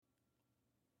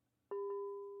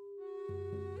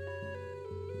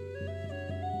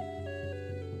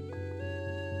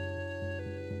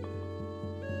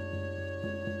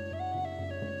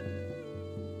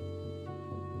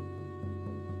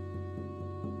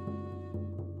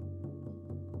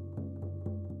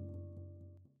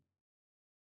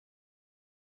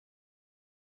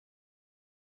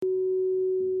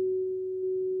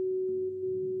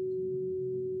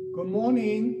Good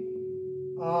morning.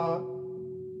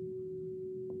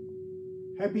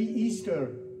 Happy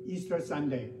Easter, Easter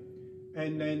Sunday.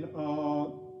 And then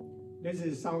this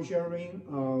is sound sharing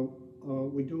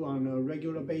we do on a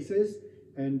regular basis.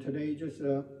 And today just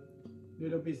a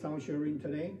little bit sound sharing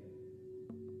today.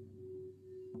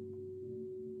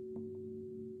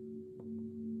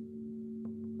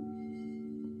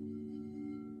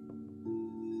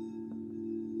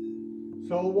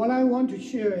 So what I want to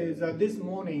share is that this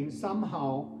morning,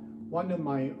 somehow, one of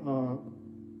my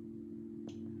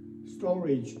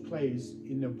storage place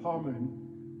in the apartment,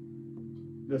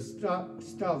 the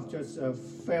stuff just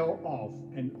fell off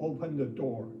and opened the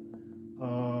door.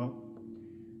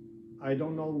 I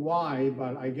don't know why,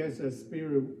 but I guess the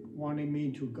spirit wanted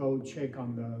me to go check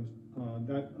on the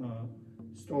that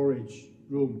storage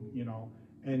room, you know.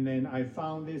 And then I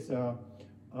found this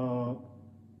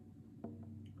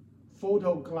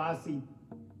photoglassy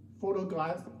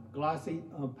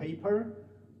paper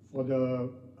for the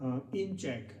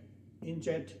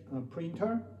inkjet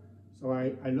printer. So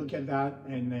I look at that,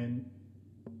 and then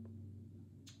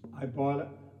I bought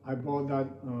that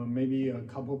maybe a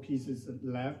couple pieces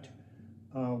left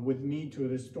with me to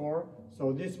the store.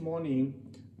 So this morning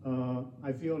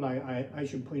I feel like I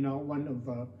should point out one of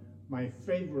my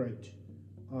favorite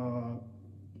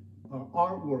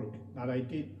artwork that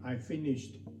I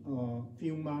finished a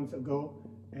few months ago,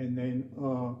 and then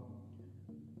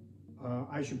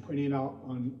I should print it out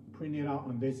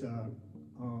on this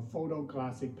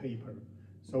photoglassy paper.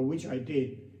 So which I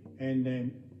did, and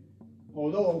then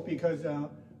although because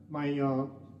my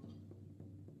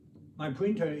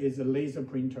printer is a laser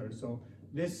printer, so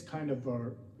this kind of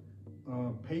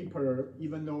paper,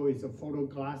 even though it's a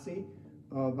photoglassy,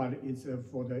 but it's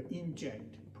for the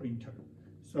inkjet printer,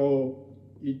 so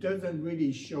it doesn't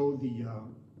really show the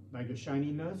like a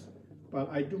shininess, but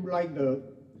I do like the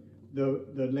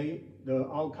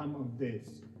outcome of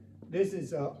this. This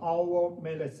is owl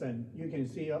medicine. You can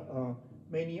see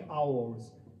many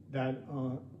owls that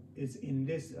is in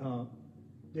this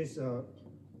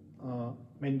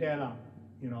mandala.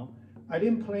 You know, I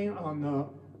didn't plan on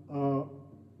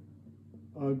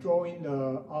drawing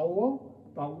the owl,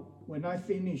 but when I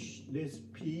finished this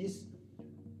piece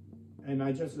and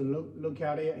I just look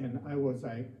at it, and I was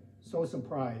like so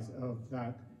surprised of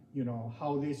that, you know,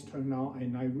 how this turned out,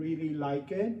 and I really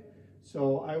like it.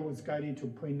 So I was guided to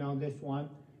print out this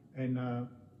one, and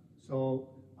so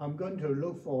I'm going to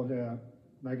look for the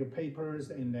papers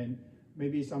and then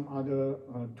maybe some other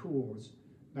tools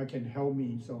that can help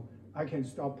me, so I can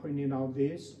start printing out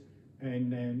this,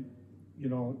 and then, you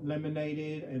know, laminate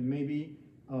it, and maybe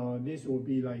this will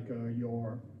be like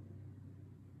your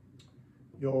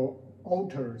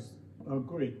altar's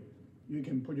grid. You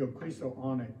can put your crystal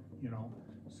on it, you know,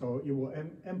 so it will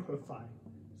amplify.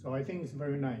 So I think it's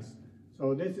very nice.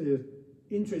 So this is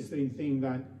interesting thing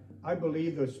that I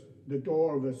believe the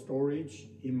door of the storage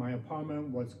in my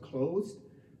apartment was closed,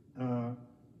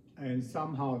 and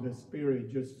somehow the spirit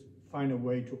just find a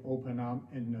way to open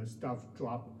up, and the stuff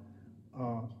drop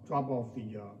off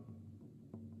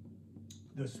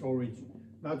the storage.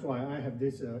 That's why I have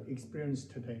this experience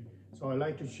today. So I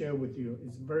like to share with you.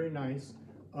 It's very nice.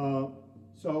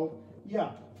 So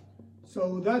yeah,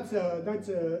 so that's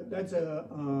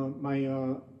my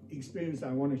experience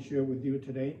I want to share with you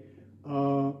today.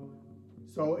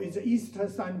 So it's Easter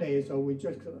Sunday, so we're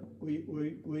just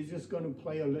going to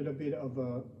play a little bit of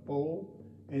a bowl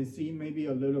and see maybe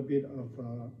a little bit of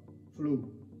flute.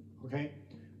 Okay.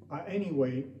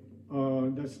 Anyway,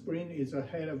 the spring is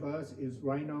ahead of us. Is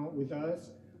right now with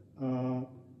us.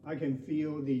 I can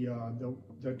feel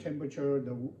the temperature,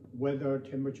 the weather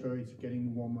temperature is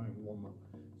getting warmer and warmer.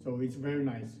 So it's very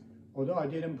nice. Although I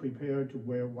didn't prepare to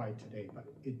wear white today, but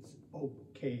it's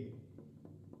okay.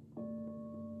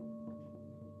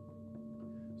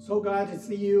 So glad to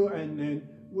see you, and then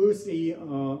we'll see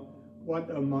what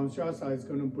Mount Shasta is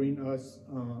going to bring us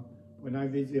when I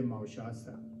visit Mount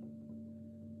Shasta.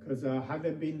 Because I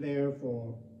haven't been there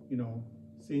for, you know,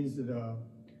 since the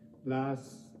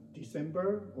last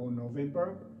December or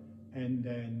November, and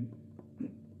then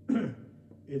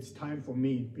it's time for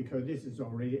me, because this is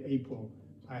already April.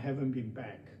 I haven't been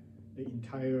back the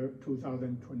entire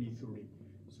 2023.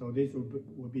 So this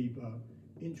will be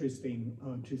interesting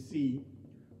to see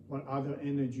what other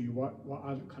energy, what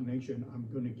other connection I'm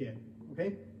going to get.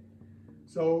 Okay,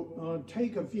 so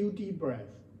take a few deep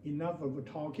breaths. Enough of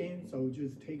talking, so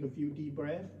just take a few deep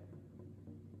breaths.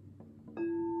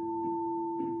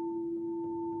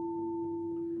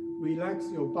 Relax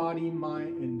your body,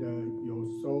 mind, and your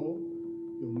soul,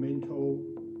 your mental,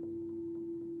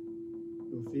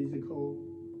 your physical,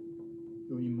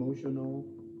 your emotional.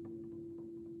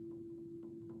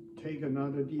 Take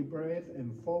another deep breath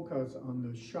and focus on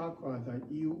the chakra that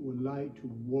you would like to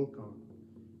work on.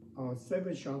 Our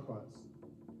 7 chakras: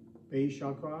 base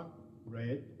chakra,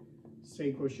 red;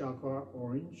 sacral chakra,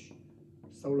 orange;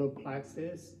 solar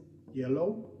plexus,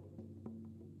 yellow;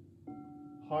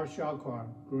 heart chakra,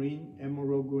 green,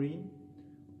 emerald green;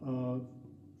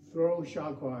 throat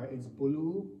chakra is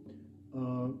blue;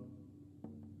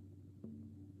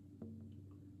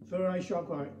 third eye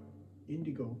chakra,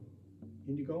 indigo.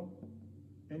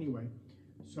 Anyway,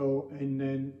 so, and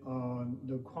then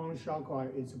the crown chakra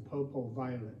is purple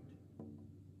violet.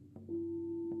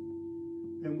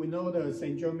 And we know the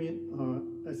Saint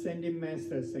Germain, Ascending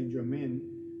Master Saint Germain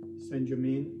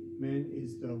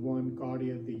is the one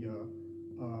guardian of the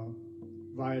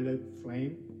violet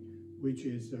flame, which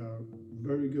is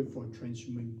very good for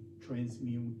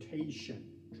transmutation.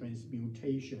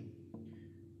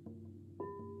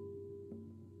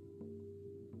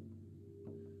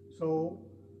 So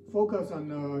focus on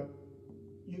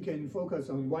you can focus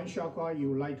on one chakra you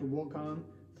would like to work on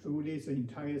through this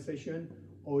entire session,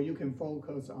 or you can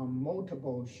focus on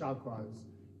multiple chakras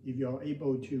if you're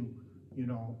able to,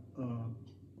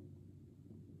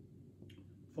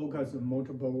 focus on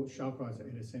multiple chakras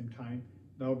at the same time.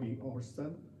 That would be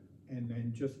awesome. And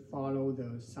then just follow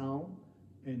the sound,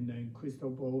 and then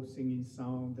crystal ball singing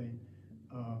sound, and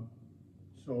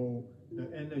so the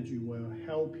energy will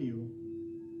help you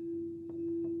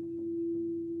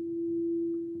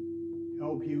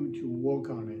to work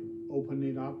on it, open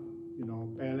it up,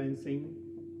 balancing,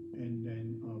 and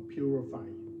then purify.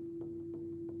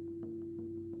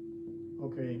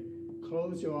 Okay,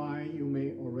 close your eye. You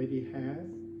may already have,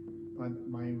 but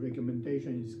my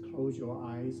recommendation is close your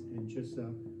eyes and just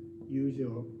use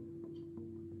your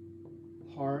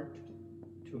heart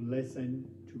to listen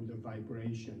to the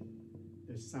vibration,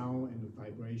 the sound and the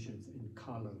vibrations and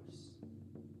colors.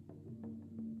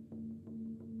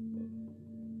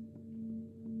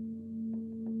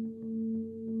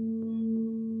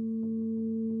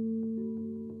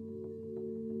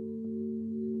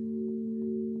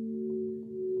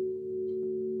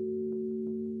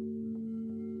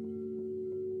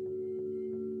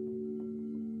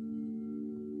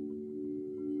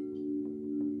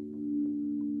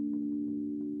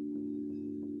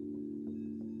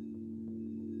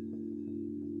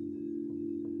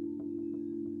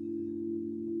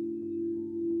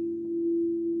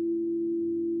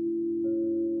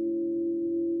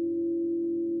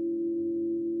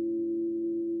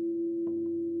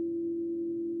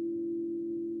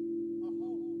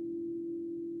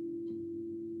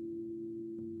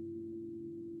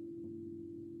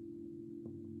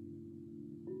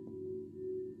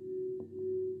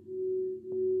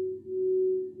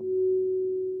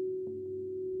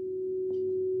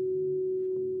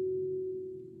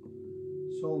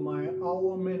 So my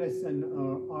our medicine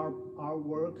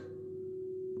artwork,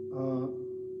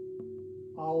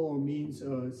 our means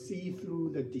see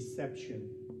through the deception.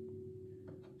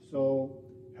 So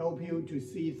help you to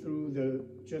see through the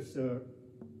just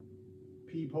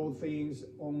people things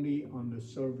only on the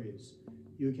surface.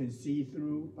 You can see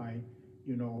through by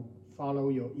follow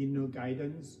your inner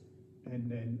guidance, and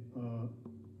then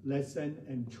listen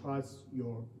and trust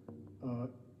your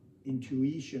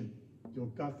intuition, your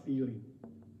gut feeling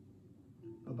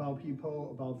about people,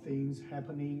 about things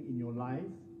happening in your life,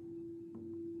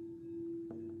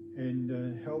 and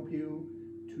help you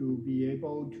to be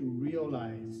able to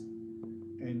realize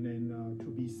and then to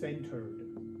be centered.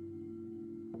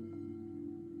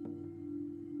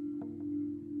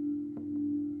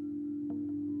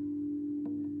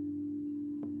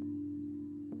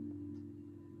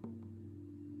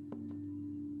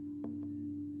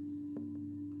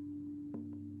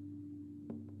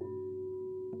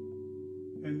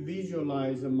 And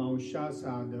visualize Mount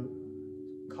Shasta,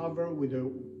 covered with a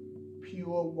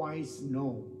pure white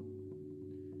snow,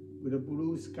 with a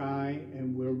blue sky,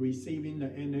 and we're receiving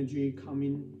the energy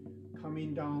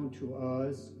coming down to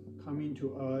us, coming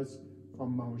to us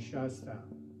from Mount Shasta.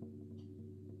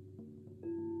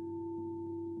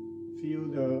 Feel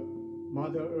the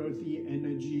Mother Earthy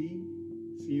energy.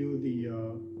 Feel the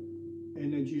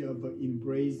energy of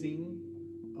embracing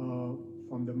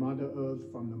from the Mother Earth,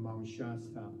 from the Mount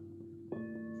Shasta,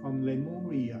 from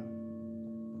Lemuria,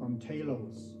 from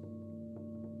Talos.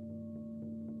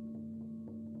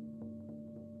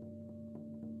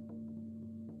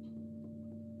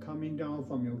 Coming down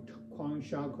from your crown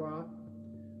chakra,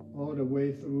 all the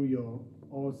way through your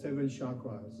all 7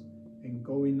 chakras, and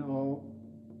going all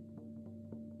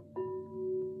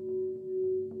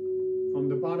from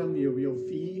the bottom of your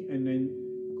feet, and then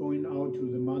going out to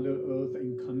the Mother Earth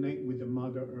and connect with the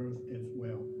Mother Earth as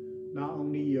well. Not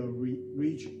only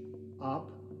reach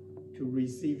up to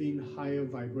receiving higher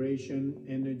vibration,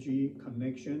 energy,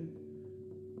 connection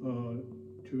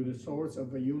to the source of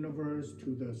the universe,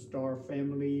 to the star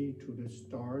family, to the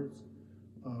stars,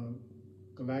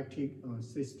 galactic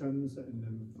systems and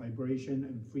vibration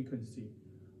and frequency,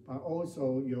 but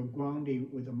also you're grounded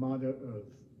with the Mother Earth.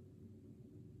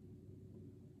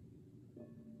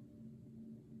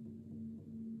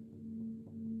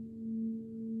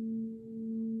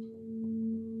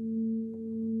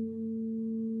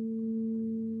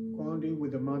 Grounded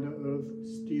with the Mother Earth,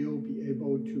 still be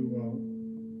able to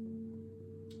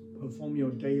perform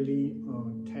your daily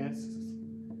tasks,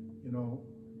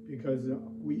 because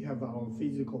we have our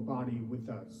physical body with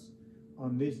us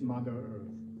on this Mother Earth.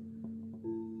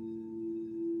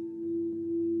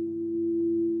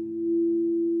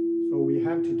 So we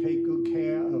have to take good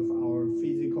care of our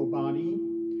physical body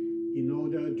in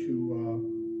order to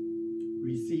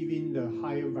receiving the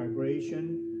higher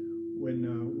vibration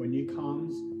when it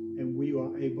comes, and we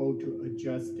are able to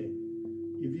adjust it.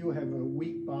 If you have a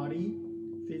weak body,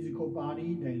 physical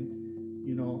body, then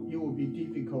it will be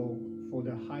difficult for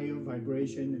the higher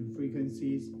vibration and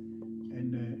frequencies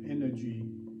and energy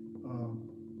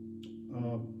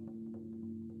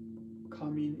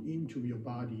coming into your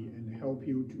body and help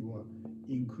you to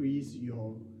increase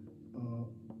your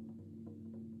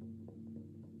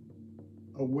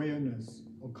awareness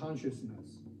or consciousness.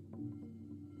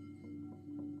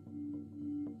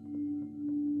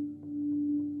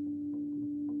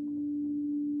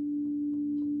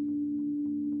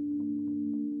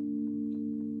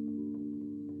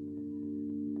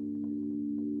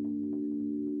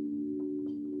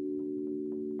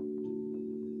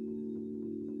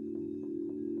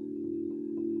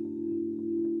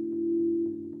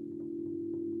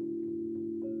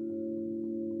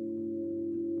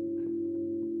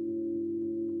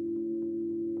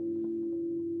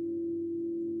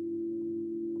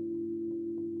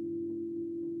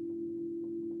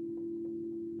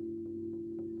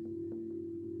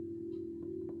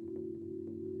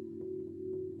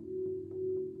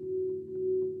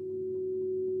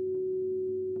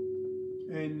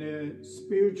 And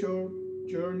spiritual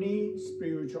journey,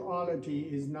 spirituality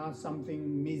is not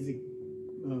something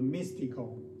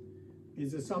mystical.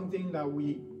 It's something that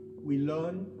we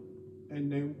learn,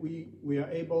 and then we are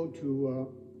able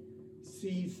to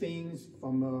see things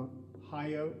from a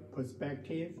higher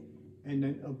perspective and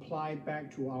then apply back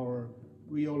to our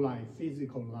real life,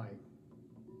 physical life.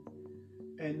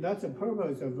 And that's the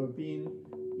purpose of being,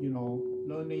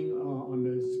 learning on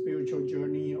the spiritual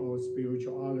journey or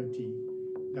spirituality.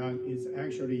 That is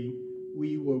actually,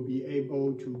 we will be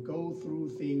able to go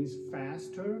through things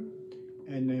faster,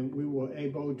 and then we were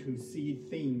able to see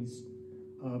things,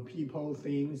 people,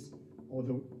 things, or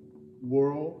the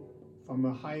world from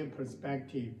a higher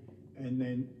perspective, and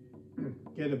then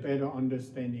get a better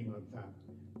understanding of that.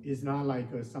 It's not like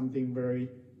something very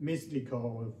mystical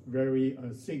or very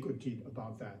secretive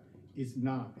about that. It's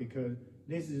not, because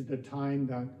this is the time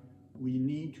that we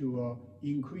need to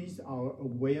increase our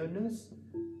awareness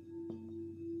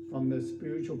from the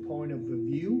spiritual point of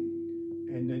view,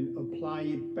 and then apply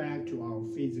it back to our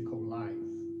physical life.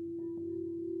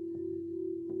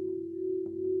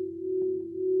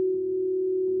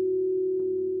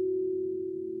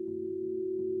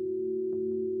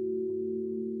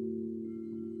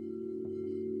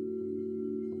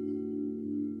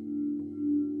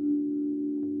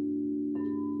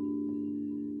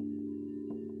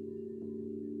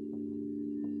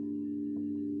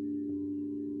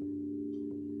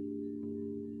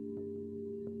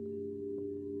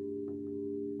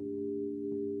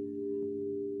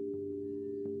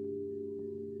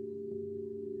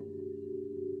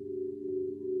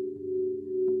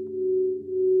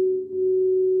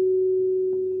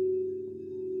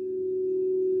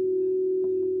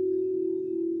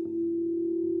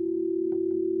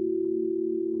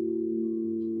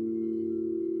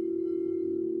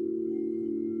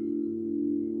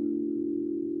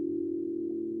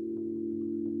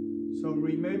 So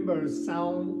remember,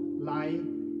 sound, light,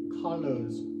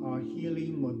 colors are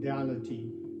healing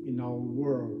modality in our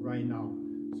world right now.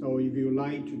 So if you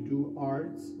like to do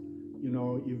arts,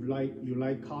 you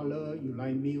like color, you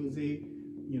like music,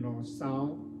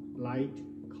 sound, light,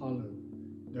 color,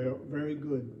 they're very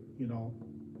good,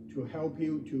 to help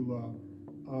you to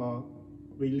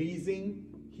releasing,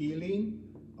 healing,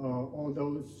 all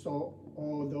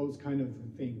those kind of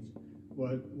things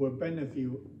will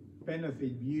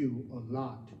benefit you a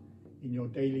lot in your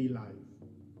daily life.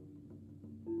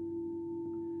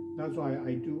 That's why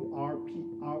I do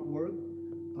artwork.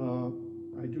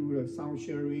 I do the sound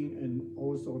sharing and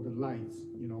also the lights,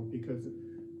 because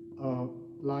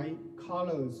light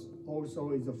colors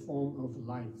also is a form of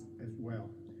lights as well.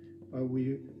 But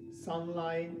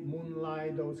sunlight,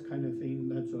 moonlight, those kind of things,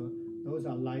 those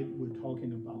are light we're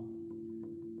talking about.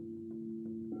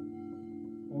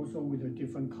 Also with a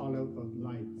different color of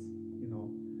lights,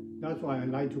 That's why I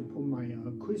like to put my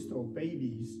crystal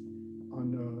babies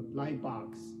on the light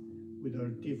box with a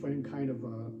different kind of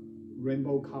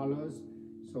rainbow colors,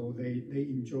 so they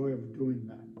enjoy of doing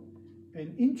that.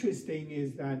 And interesting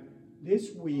is that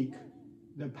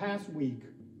the past week,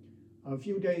 a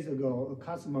few days ago, a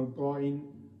customer brought in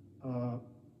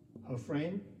her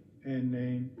friend, and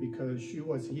then because she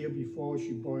was here before,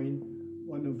 she brought in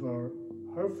one of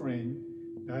her friend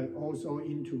that also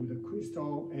into the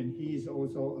crystal, and he is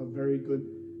also a very good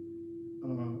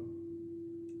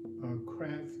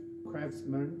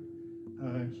craftsman.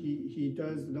 He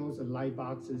does those light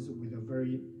boxes with a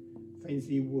very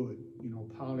fancy wood,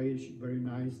 polished, very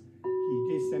nice. He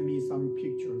did send me some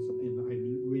pictures, and I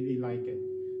really like it.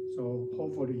 So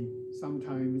hopefully,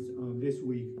 sometimes this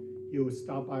week, he will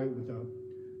stop by with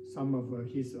some of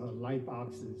his light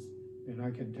boxes, and I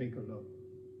can take a look.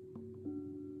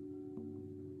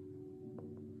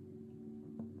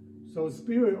 So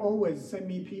Spirit always send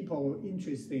me people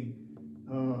interesting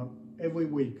every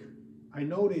week. I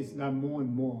notice that more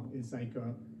and more. It's like,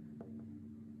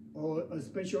 or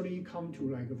especially come to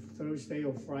like a Thursday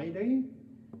or Friday,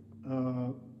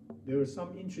 there are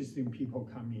some interesting people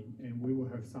coming, and we will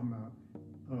have some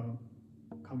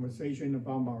conversation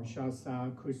about our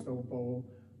Shasta, crystal ball,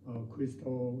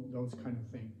 crystal, those kind of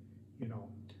things,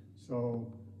 So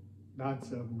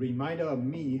that's a reminder of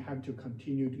me have to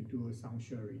continue to do a sound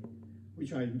sharing,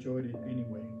 which I enjoyed it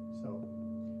anyway. So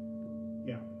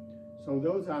yeah, so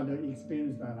those are the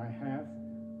experience that I have.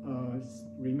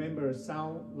 Remember,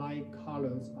 sound, light,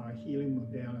 colors are healing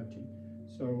modality.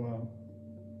 So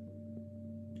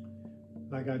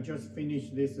like I just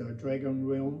finished this Dragon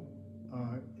Realm.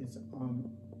 It's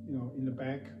in the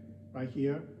back right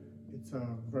here. It's a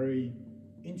very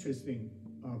interesting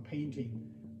painting.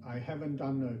 I haven't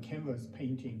done a canvas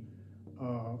painting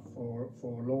for a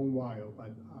long while,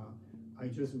 but I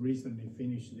just recently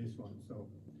finished this one. So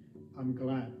I'm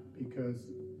glad, because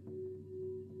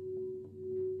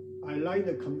I like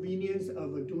the convenience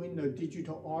of doing the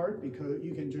digital art, because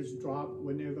you can just drop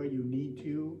whenever you need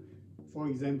to. For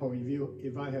example,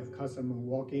 if I have customer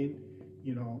walk in,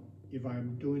 if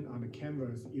I'm doing on the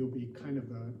canvas, it'll be kind of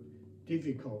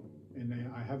difficult, and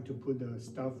then I have to put the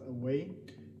stuff away.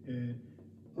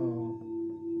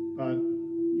 But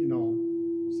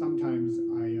sometimes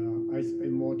I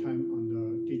spend more time on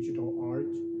the digital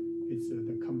art. It's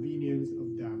the convenience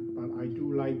of that. But I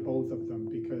do like both of them,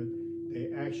 because they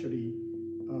actually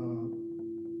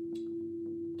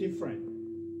different,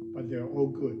 but they're all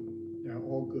good. They're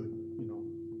all good.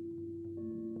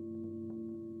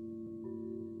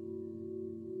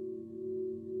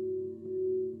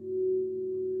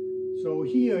 So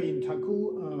here in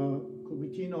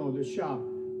Cupertino, the shop,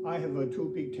 I have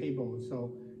two big tables.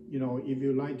 So, if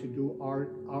you like to do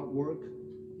artwork,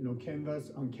 canvas,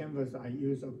 on canvas, I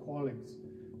use acrylics,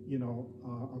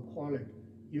 acrylic.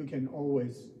 You can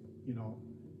always,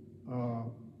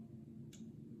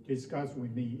 discuss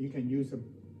with me. You can use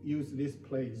this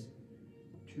place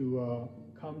to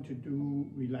come to do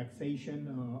relaxation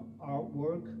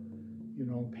artwork,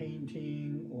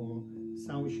 painting or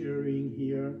sound sharing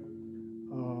here.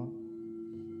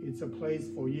 It's a place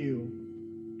for you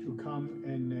to come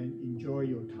and enjoy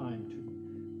your time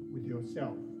with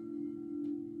yourself.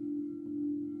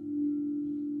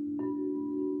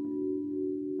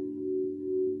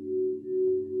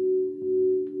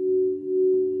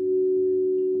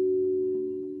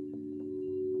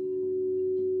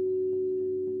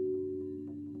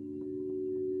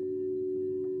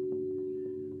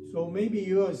 So maybe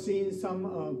you are seeing some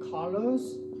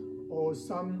colors or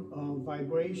some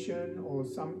vibration or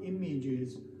some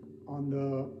images on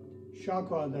the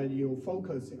chakra that you're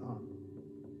focusing on.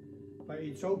 But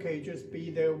it's okay, just be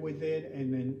there with it,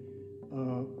 and then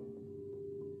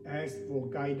ask for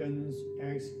guidance,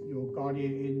 ask your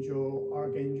guardian angel,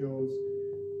 archangels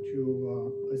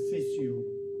to assist you,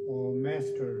 or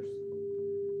masters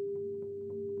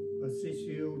assist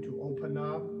you to open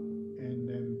up, and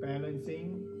then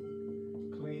balancing,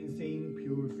 cleansing,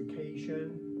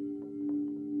 purification.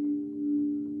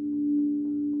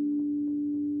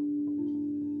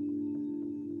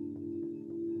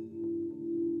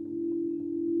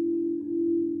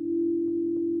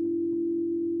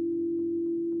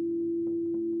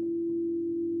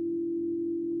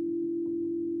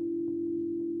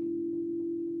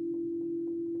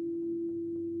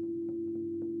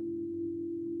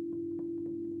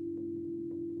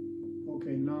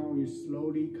 Okay, now you're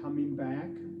slowly coming back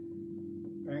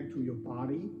to your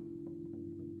body.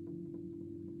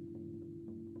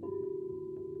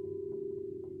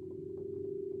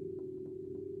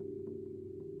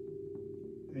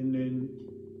 And then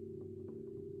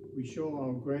we show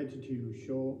our gratitude,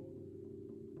 show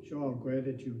our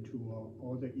gratitude to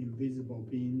all the invisible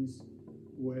beings,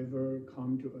 whoever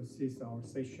come to assist our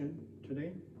session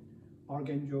today.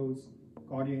 Archangels,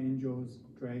 guardian angels,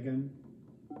 dragon,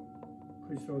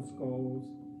 crystal skulls,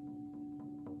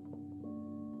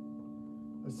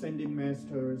 ascending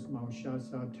masters,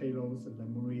 Malshasa, Telos,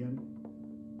 Lemurian,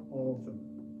 all of them.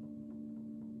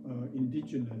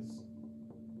 Indigenous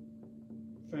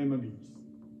families,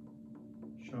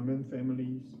 shaman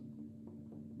families,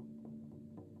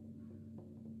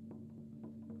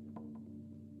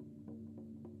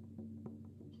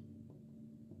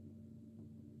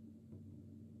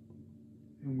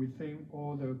 and we thank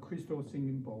all the crystal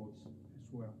singing bowls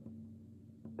as well.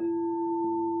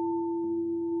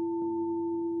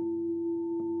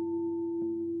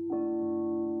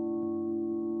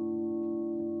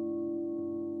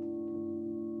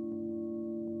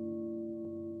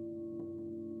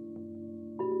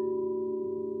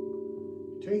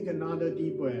 Take another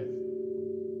deep breath.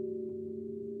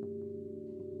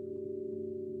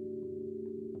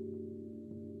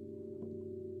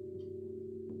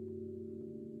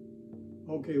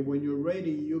 Okay, when you're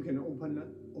ready, you can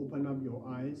open up your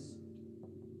eyes.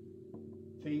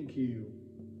 Thank you.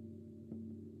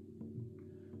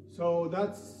 So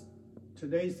that's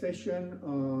today's session.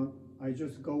 I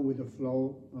just go with the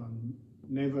flow.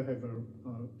 Never have a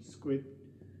script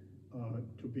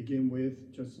to begin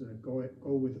with. Just go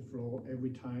with the flow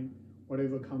every time.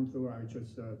 Whatever comes through, I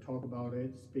just talk about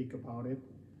it, speak about it,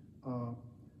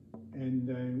 and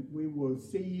then we will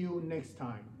see you next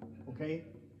time. Okay.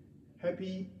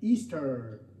 Happy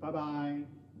Easter.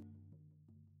 Bye-bye.